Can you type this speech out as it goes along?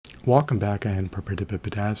Welcome back and prepare to be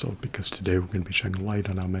bedazzled, because today we're going to be shedding light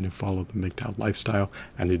on how men who follow the MGTOW lifestyle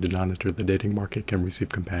and who do not enter the dating market can receive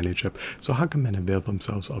companionship. So how can men avail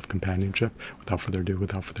themselves of companionship? Without further ado,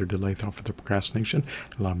 without further delay, without further procrastination,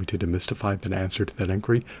 allow me to demystify the answer to that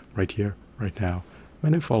inquiry right here, right now.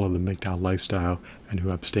 Men who follow the MGTOW lifestyle and who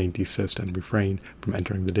abstain, desist, and refrain from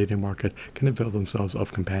entering the dating market can avail themselves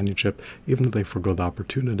of companionship, even if they forgo the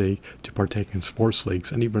opportunity to partake in sports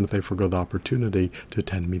leagues, and even if they forgo the opportunity to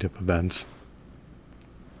attend meetup events.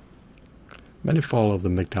 Men who follow the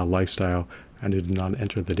MGTOW lifestyle and who do not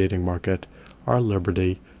enter the dating market are at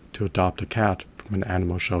liberty to adopt a cat from an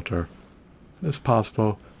animal shelter. It is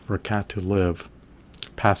possible for a cat to live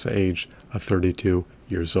past the age of 32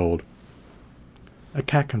 years old. A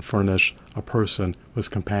cat can furnish a person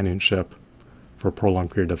with companionship for a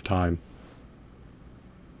prolonged period of time.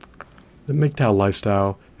 The MGTOW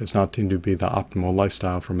lifestyle is not deemed to be the optimal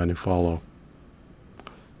lifestyle for men who follow.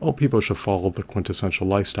 All people should follow the quintessential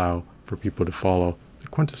lifestyle for people to follow. The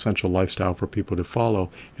quintessential lifestyle for people to follow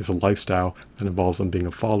is a lifestyle that involves them being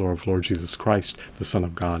a follower of Lord Jesus Christ, the Son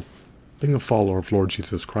of God. Being a follower of Lord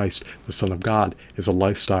Jesus Christ, the Son of God, is a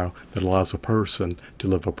lifestyle that allows a person to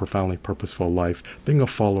live a profoundly purposeful life. Being a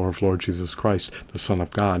follower of Lord Jesus Christ, the Son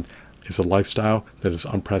of God, is a lifestyle that is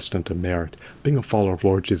unprecedented merit. Being a follower of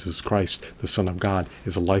Lord Jesus Christ, the Son of God,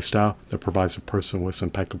 is a lifestyle that provides a person with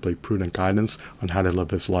impeccably prudent guidance on how to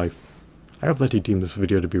live his life. I hope that you deem this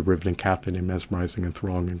video to be riveting, captivating, mesmerizing,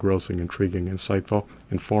 enthralling, engrossing, intriguing, insightful,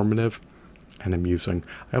 informative, and amusing.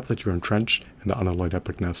 I hope that you're entrenched in the unalloyed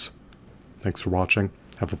epicness. Thanks for watching.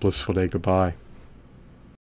 Have a blissful day. Goodbye.